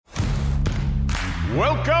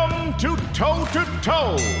Welcome to Toe to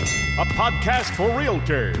Toe, a podcast for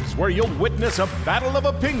realtors where you'll witness a battle of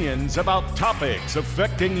opinions about topics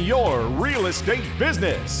affecting your real estate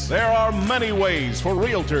business. There are many ways for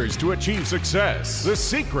realtors to achieve success. The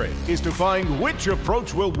secret is to find which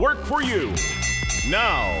approach will work for you.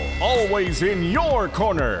 Now, always in your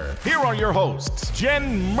corner, here are your hosts,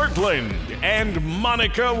 Jen Mertland and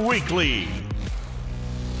Monica Weekly.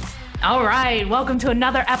 All right, welcome to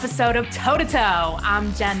another episode of Toe to Toe.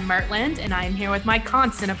 I'm Jen Mertland, and I'm here with my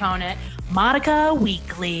constant opponent, Monica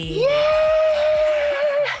Weekly.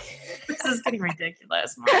 Yeah! This is getting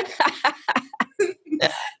ridiculous, Monica.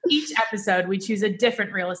 Each episode, we choose a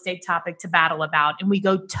different real estate topic to battle about, and we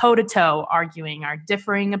go toe to toe, arguing our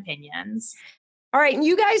differing opinions. All right, and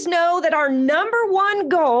you guys know that our number one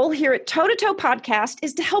goal here at Toe to Toe Podcast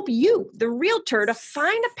is to help you, the realtor, to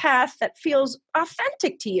find a path that feels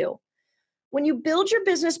authentic to you. When you build your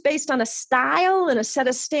business based on a style and a set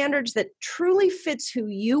of standards that truly fits who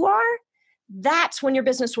you are, that's when your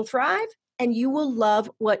business will thrive and you will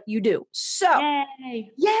love what you do. So,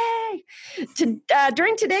 yay!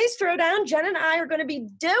 During today's Throwdown, Jen and I are going to be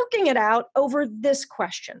duking it out over this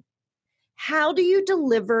question. How do you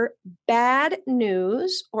deliver bad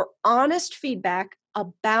news or honest feedback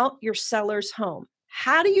about your seller's home?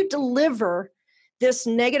 How do you deliver this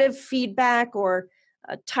negative feedback or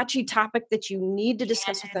a touchy topic that you need to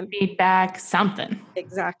discuss with them? Feedback, something.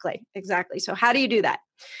 Exactly. So how do you do that?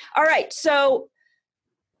 All right. So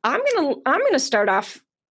I'm gonna start off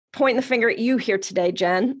pointing the finger at you here today,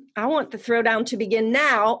 Jen. I want the Throwdown to begin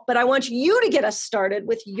now, but I want you to get us started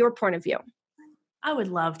with your point of view. I would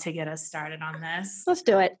love to get us started on this. Let's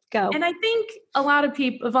do it. Go. And I think a lot of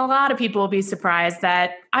people will be surprised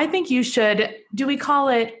that I think you should, do we call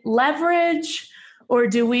it leverage or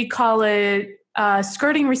do we call it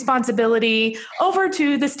skirting responsibility over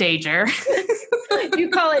to the stager? You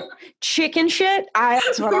call it chicken shit?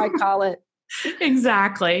 That's what I call it.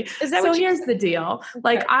 Exactly. So here's the deal. Okay.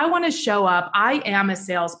 Like, I want to show up. I am a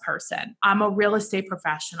salesperson. I'm a real estate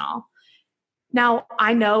professional. Now,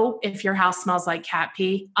 I know if your house smells like cat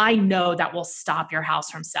pee, I know that will stop your house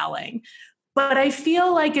from selling. But I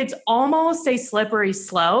feel like it's almost a slippery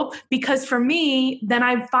slope because for me, then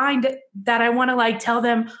I find that I want to tell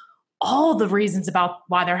them all the reasons about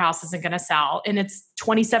why their house isn't going to sell. And it's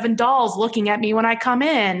 27 dolls looking at me when I come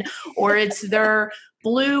in, or it's their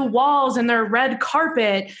blue walls and their red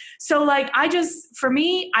carpet. So for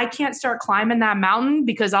me, I can't start climbing that mountain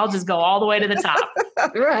because I'll just go all the way to the top.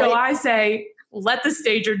 Right. So I say, let the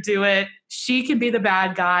stager do it. She can be the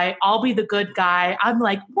bad guy. I'll be the good guy. I'm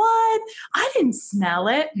like, what? I didn't smell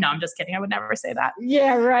it. No, I'm just kidding. I would never say that.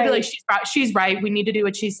 Yeah, right. I feel like she's right. We need to do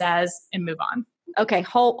what she says and move on. Okay,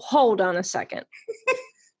 hold on a second.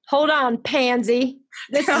 Hold on, pansy.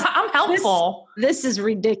 I'm helpful. This is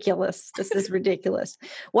ridiculous. This is ridiculous.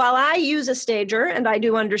 While I use a stager and I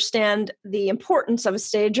do understand the importance of a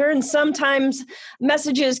stager, and sometimes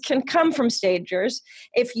messages can come from stagers,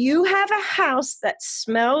 if you have a house that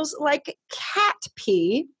smells like cat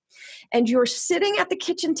pee and you're sitting at the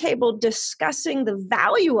kitchen table discussing the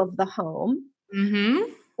value of the home,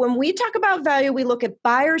 when we talk about value, we look at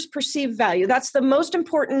buyers' perceived value. That's the most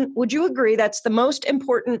important. Would you agree? That's the most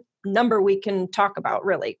important number we can talk about,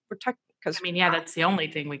 really. We're talking because that's the only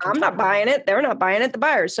thing we can. I'm not buying it. They're not buying it. The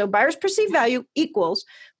buyers. So buyers' perceived value equals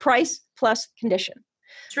price plus condition.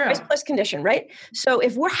 True. Price plus condition, right? So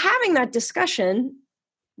if we're having that discussion,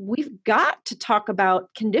 we've got to talk about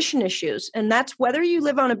condition issues, and that's whether you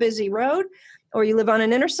live on a busy road, or you live on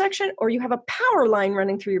an intersection, or you have a power line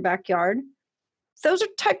running through your backyard. Those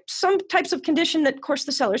are some types of condition that, of course,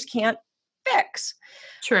 the sellers can't fix.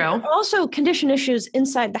 True. Also, condition issues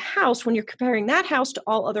inside the house when you're comparing that house to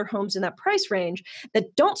all other homes in that price range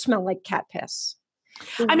that don't smell like cat piss.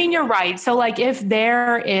 I mean, you're right. So if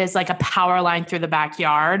there is a power line through the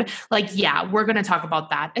backyard, we're going to talk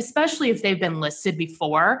about that, especially if they've been listed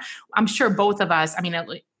before. I'm sure both of us,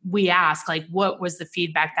 we ask, what was the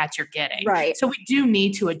feedback that you're getting? Right. So we do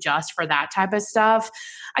need to adjust for that type of stuff.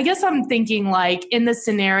 I guess I'm thinking in the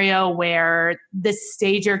scenario where the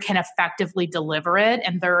stager can effectively deliver it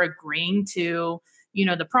and they're agreeing to,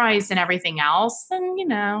 the price and everything else, then,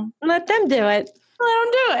 let them do it. Let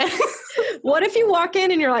them do it. What if you walk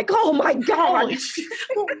in and you're like, oh my God.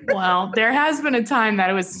 Well, there has been a time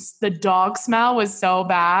that the dog smell was so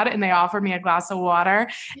bad and they offered me a glass of water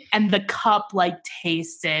and the cup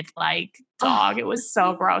tasted like dog. It was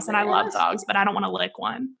so gross. And I love dogs, but I don't want to lick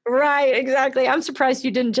one. Right. Exactly. I'm surprised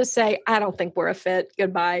you didn't just say, I don't think we're a fit.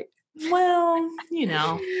 Goodbye. Well,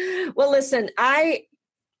 Well, listen,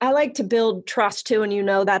 I like to build trust too.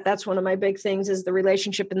 And that's one of my big things is the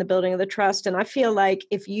relationship and the building of the trust. And I feel like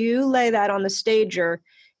if you lay that on the stager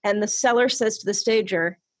and the seller says to the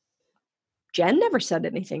stager, Jen never said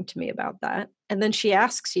anything to me about that. And then she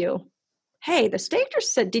asks you, hey, the stager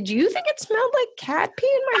said, did you think it smelled like cat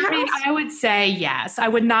pee in my house? I would say yes. I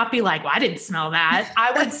would not be like, well, I didn't smell that.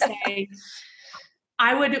 I would say,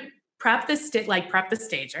 I would prep the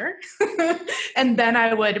stager, and then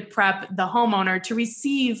I would prep the homeowner to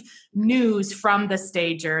receive news from the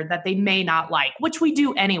stager that they may not like, which we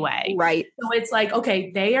do anyway. Right. So it's like,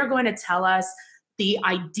 okay, they are going to tell us the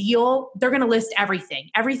ideal, they're going to list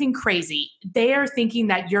everything crazy. They are thinking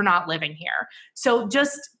that you're not living here. So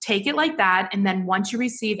just take it like that. And then once you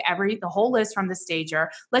receive the whole list from the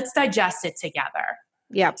stager, let's digest it together.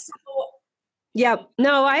 Yep. Yep.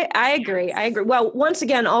 No, I agree. Well, once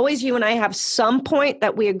again, always you and I have some point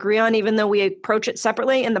that we agree on, even though we approach it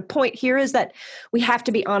separately. And the point here is that we have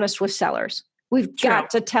to be honest with sellers. We've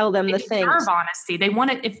got to tell them the things. They deserve honesty. They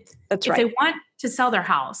want it. If they want to sell their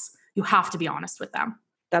house, you have to be honest with them.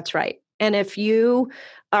 That's right. And if you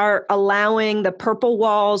are allowing the purple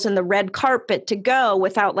walls and the red carpet to go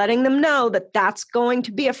without letting them know that that's going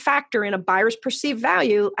to be a factor in a buyer's perceived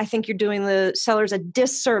value, I think you're doing the sellers a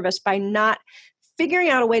disservice by not figuring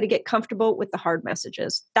out a way to get comfortable with the hard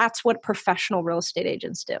messages. That's what professional real estate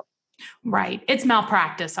agents do. Right. It's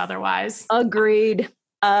malpractice otherwise. Agreed.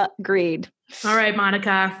 All right,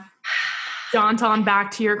 Monica. Jaunt on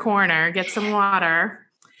back to your corner. Get some water.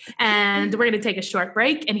 And we're going to take a short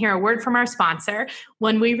break and hear a word from our sponsor.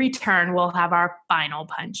 When we return, we'll have our final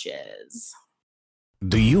punches.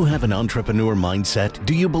 Do you have an entrepreneur mindset?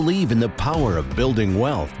 Do you believe in the power of building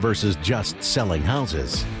wealth versus just selling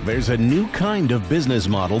houses? There's a new kind of business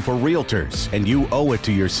model for realtors, and you owe it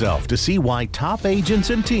to yourself to see why top agents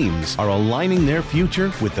and teams are aligning their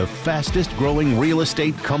future with the fastest growing real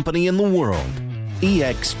estate company in the world.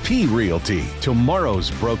 eXp Realty,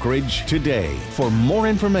 tomorrow's brokerage today. For more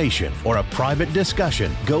information or a private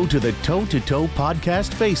discussion, go to the Toe to Toe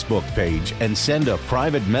Podcast Facebook page and send a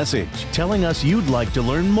private message telling us you'd like to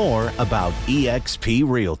learn more about eXp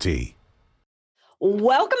Realty.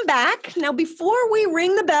 Welcome back. Now, before we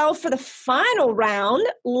ring the bell for the final round,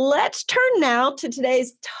 let's turn now to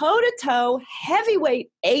today's toe-to-toe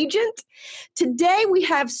heavyweight agent. Today, we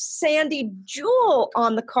have Sandy Jewell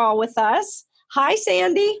on the call with us. Hi,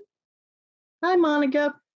 Sandy. Hi,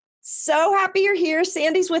 Monica. So happy you're here.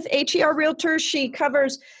 Sandy's with HER Realtors. She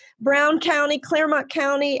covers Brown County, Claremont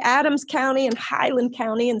County, Adams County, and Highland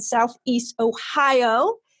County in Southeast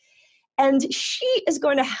Ohio. And she is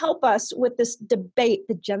going to help us with this debate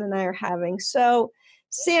that Jen and I are having. So,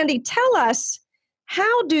 Sandy, tell us,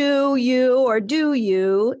 how do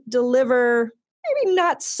you deliver maybe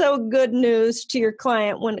not so good news to your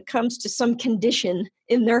client when it comes to some condition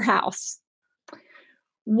in their house?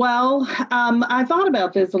 Well, I thought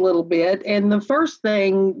about this a little bit, and the first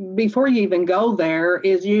thing before you even go there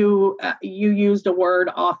is you used a word,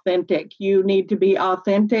 authentic. You need to be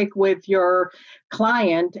authentic with your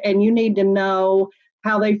client, and you need to know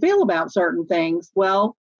how they feel about certain things.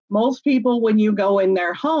 Well, most people, when you go in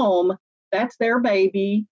their home, that's their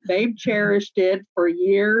baby. They've cherished it for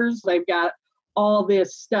years. They've got all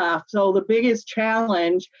this stuff. So the biggest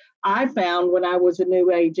challenge I found when I was a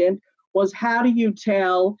new agent was, how do you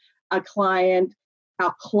tell a client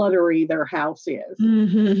how cluttery their house is?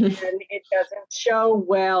 Mm-hmm. And it doesn't show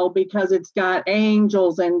well because it's got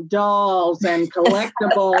angels and dolls and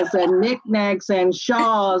collectibles and knickknacks and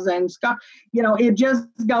shawls and stuff. It just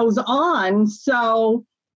goes on. So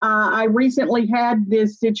I recently had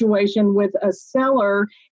this situation with a seller,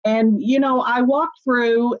 and, I walked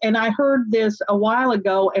through and I heard this a while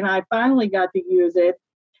ago, and I finally got to use it.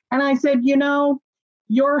 And I said,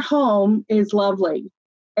 your home is lovely,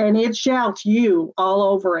 and it shouts you all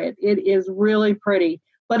over it. It is really pretty,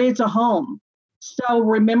 but it's a home. So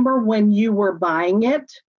remember when you were buying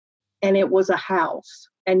it and it was a house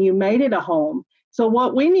and you made it a home. So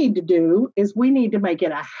what we need to do is we need to make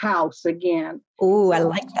it a house again. Oh, I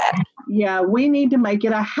like that. Yeah, we need to make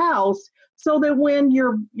it a house so that when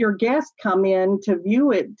your guests come in to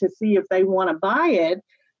view it to see if they want to buy it,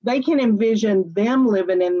 they can envision them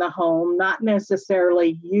living in the home, not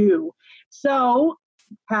necessarily you. So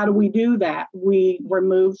how do we do that? We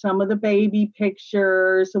remove some of the baby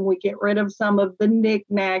pictures and we get rid of some of the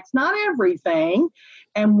knickknacks, not everything,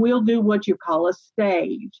 and we'll do what you call a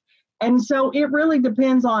stage. And so it really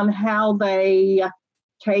depends on how they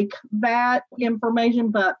take that information.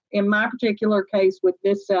 But in my particular case with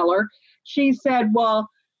this seller, she said, well,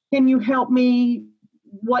 can you help me?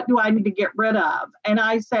 What do I need to get rid of? And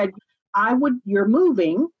I said, you're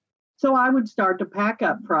moving. So I would start the pack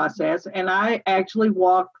up process, and I actually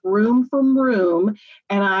walked room from room,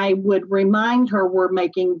 and I would remind her we're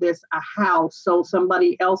making this a house so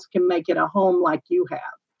somebody else can make it a home like you have.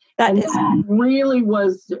 That really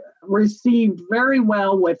was received very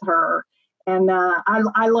well with her. And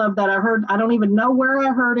I love that. I don't even know where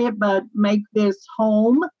I heard it, but make this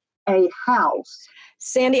home a house.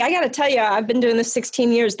 Sandy, I got to tell you, I've been doing this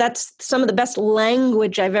 16 years. That's some of the best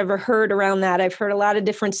language I've ever heard around that. I've heard a lot of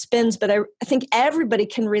different spins, but I think everybody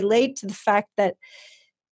can relate to the fact that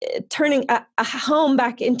turning a home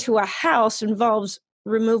back into a house involves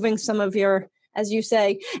removing some of your, as you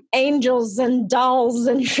say, angels and dolls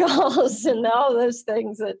and shawls and all those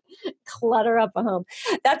things that clutter up a home.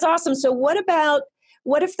 That's awesome. So what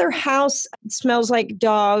if their house smells like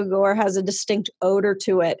dog or has a distinct odor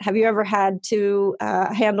to it? Have you ever had to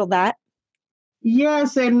handle that?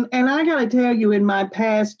 Yes, and I got to tell you, in my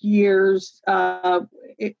past years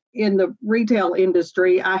in the retail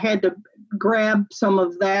industry, I had to grab some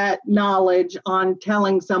of that knowledge on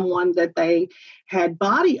telling someone that they had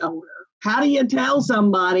body odor. How do you tell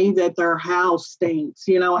somebody that their house stinks?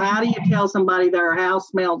 How do you tell somebody their house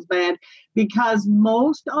smells bad? Because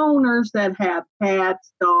most owners that have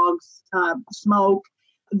cats, dogs, smoke,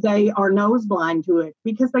 they are nose blind to it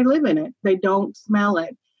because they live in it. They don't smell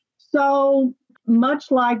it. So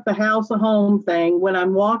much like the house of home thing, when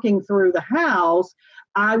I'm walking through the house,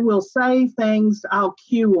 I will say things, I'll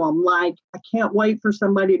cue them, like, I can't wait for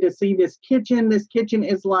somebody to see this kitchen. This kitchen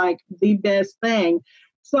is like the best thing.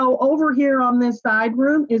 So over here on this side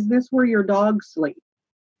room, is this where your dogs sleep?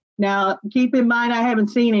 Now, keep in mind, I haven't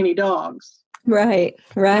seen any dogs. Right.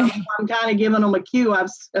 I'm kind of giving them a cue.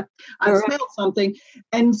 I've smelled something.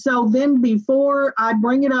 And so then before I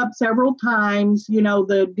bring it up several times,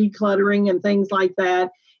 the decluttering and things like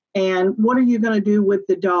that. And what are you going to do with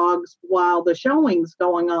the dogs while the showing's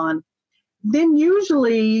going on? Then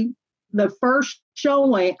usually the first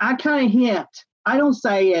showing, I kind of hint. I don't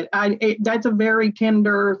say it. That's a very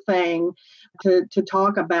tender thing to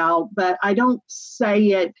talk about, but I don't say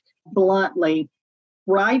it bluntly.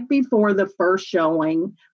 Right before the first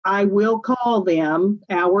showing, I will call them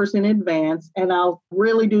hours in advance, and I'll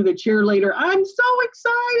really do the cheerleader. I'm so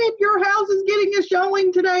excited. Your house is getting a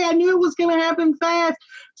showing today. I knew it was going to happen fast.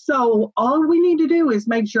 So all we need to do is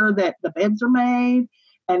make sure that the beds are made,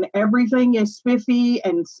 and everything is spiffy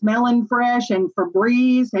and smelling fresh and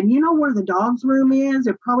Febreze. And you know where the dog's room is?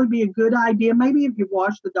 It'd probably be a good idea. Maybe if you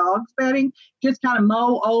wash the dog's bedding, just kind of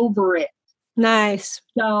mow over it. Nice.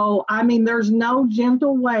 So, there's no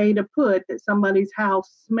gentle way to put that somebody's house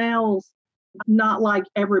smells not like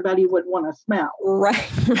everybody would want to smell.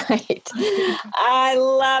 Right. I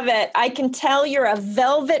love it. I can tell you're a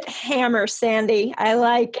velvet hammer, Sandy. I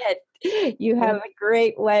like it. You have a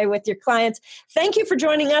great way with your clients. Thank you for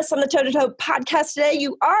joining us on the Toe to Toe podcast today.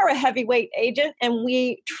 You are a heavyweight agent, and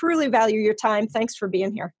we truly value your time. Thanks for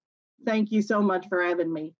being here. Thank you so much for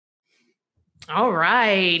having me. All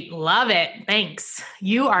right. Love it. Thanks.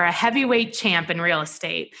 You are a heavyweight champ in real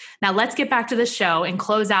estate. Now let's get back to the show and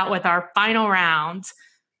close out with our final round.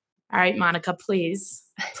 All right, Monica, please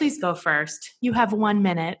go first. You have 1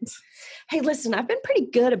 minute. Hey, listen, I've been pretty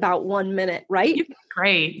good about 1 minute, right? You're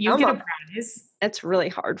great. You get a prize. That's really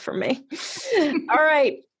hard for me. All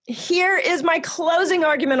right. Here is my closing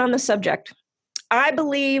argument on the subject. I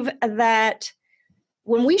believe that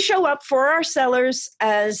when we show up for our sellers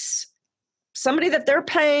as somebody that they're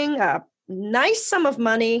paying a nice sum of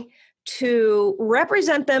money to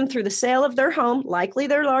represent them through the sale of their home, likely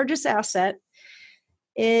their largest asset,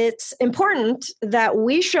 it's important that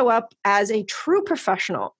we show up as a true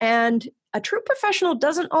professional. And a true professional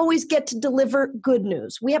doesn't always get to deliver good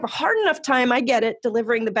news. We have a hard enough time, I get it,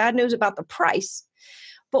 delivering the bad news about the price.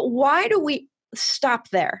 But why do we stop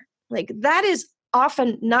there? Like, that is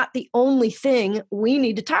often not the only thing we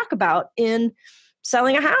need to talk about in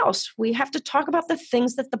selling a house. We have to talk about the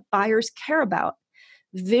things that the buyers care about.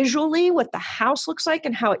 Visually, what the house looks like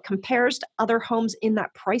and how it compares to other homes in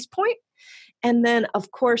that price point. And then,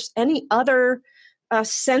 of course, any other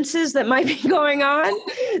senses that might be going on.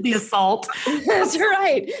 The assault. That's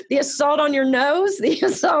right. The assault on your nose, the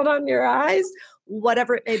assault on your eyes,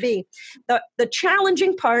 whatever it may be. The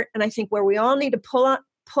challenging part, and I think where we all need to pull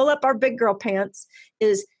up our big girl pants,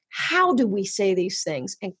 is how do we say these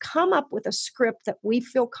things and come up with a script that we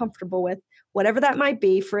feel comfortable with, whatever that might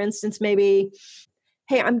be. For instance, maybe,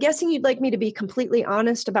 hey, I'm guessing you'd like me to be completely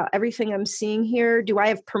honest about everything I'm seeing here. Do I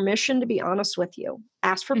have permission to be honest with you?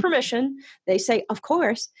 Ask for permission. They say, of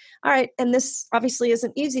course. All right. And this obviously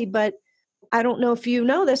isn't easy, but I don't know if you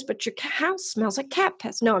know this, but your house smells like cat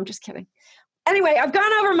piss. No, I'm just kidding. Anyway, I've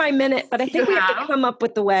gone over my minute, but I think we have to come up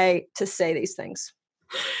with the way to say these things.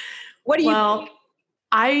 What do you think?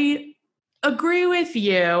 I agree with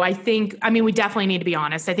you. We definitely need to be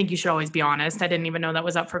honest. I think you should always be honest. I didn't even know that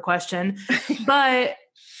was up for question. But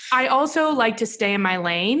I also like to stay in my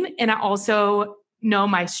lane, and I also know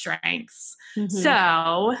my strengths. Mm-hmm.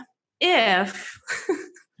 So if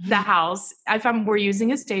we're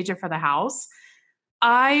using a stager for the house,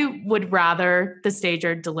 I would rather the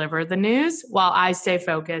stager deliver the news while I stay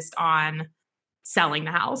focused on selling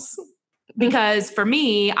the house. Because for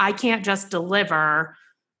me, I can't just deliver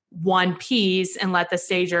one piece and let the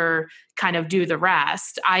stager kind of do the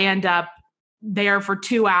rest. I end up there for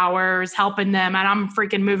 2 hours helping them, and I'm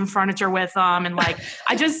freaking moving furniture with them. And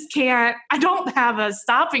I just can't, I don't have a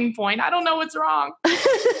stopping point. I don't know what's wrong.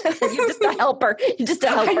 You're just a helper. You're just a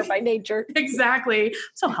helper by nature. Exactly.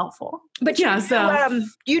 So helpful. But you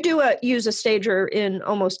use a stager in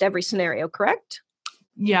almost every scenario, correct?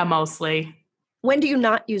 Yeah, mostly. When do you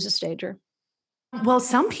not use a stager? Well,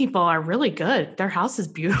 some people are really good. Their house is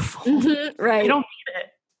beautiful. Mm-hmm, right. You don't need it.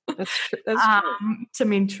 That's true.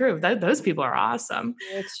 That's true. Those people are awesome.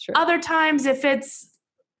 That's true. Other times, if it's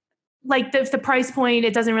if the price point,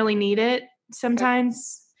 it doesn't really need it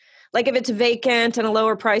sometimes. Like if it's vacant and a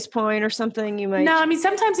lower price point or something, you might. No,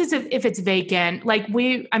 sometimes if it's vacant.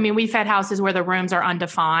 We've had houses where the rooms are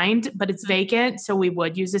undefined, but it's vacant. So we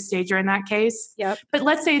would use a stager in that case. Yep. But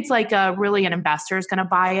let's say it's really an investor is going to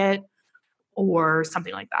buy it or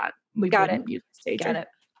something like that. We wouldn't use a stager. Got it.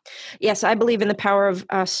 Yes, I believe in the power of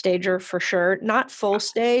a stager for sure. Not full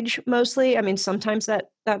stage mostly. Sometimes that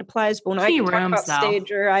applies. But when I talk about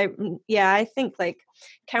stager, I think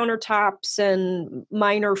countertops and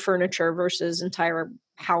minor furniture versus entire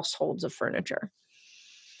households of furniture.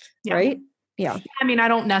 Yeah. Right? Yeah. I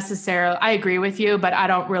don't necessarily, I agree with you, but I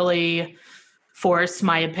don't really force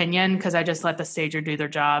my opinion because I just let the stager do their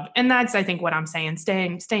job. And that's, I think, what I'm saying. Stay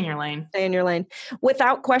in your lane. Stay in your lane.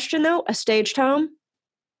 Without question though, a staged home,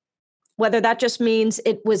 whether that just means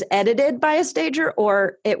it was edited by a stager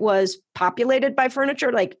or it was populated by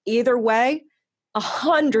furniture, either way,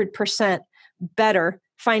 100% better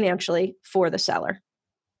financially for the seller.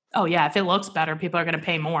 Oh yeah. If it looks better, people are going to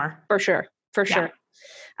pay more. For sure. Sure.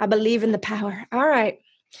 I believe in the power. All right.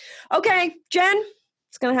 Okay, Jen,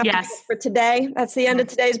 it's going to have to be for today. That's the end of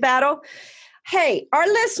today's battle. Hey, our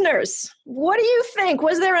listeners, what do you think?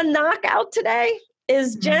 Was there a knockout today?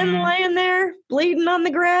 Is Jen laying there bleeding on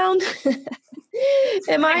the ground?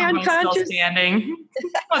 Am I unconscious? Still standing.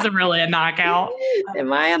 It wasn't really a knockout.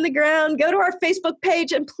 Am I on the ground? Go to our Facebook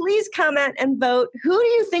page and please comment and vote. Who do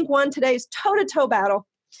you think won today's toe-to-toe battle?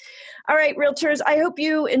 All right, realtors, I hope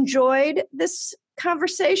you enjoyed this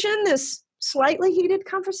conversation, this slightly heated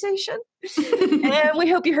conversation. And we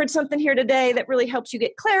hope you heard something here today that really helps you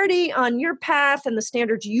get clarity on your path and the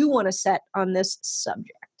standards you want to set on this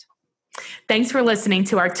subject. Thanks for listening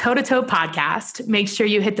to our Toe-to-Toe podcast. Make sure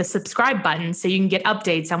you hit the subscribe button so you can get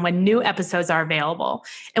updates on when new episodes are available.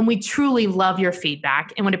 And we truly love your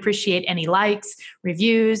feedback and would appreciate any likes,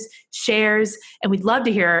 reviews, shares, and we'd love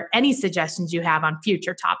to hear any suggestions you have on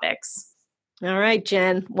future topics. All right,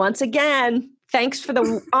 Jen. Once again, thanks for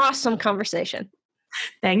the awesome conversation.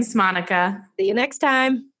 Thanks, Monica. See you next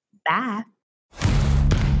time. Bye.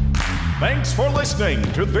 Thanks for listening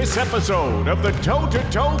to this episode of the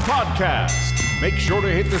Toe-to-Toe Podcast. Make sure to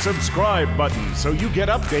hit the subscribe button so you get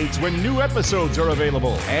updates when new episodes are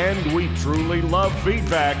available. And we truly love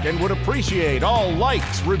feedback and would appreciate all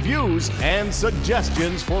likes, reviews, and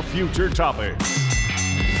suggestions for future topics.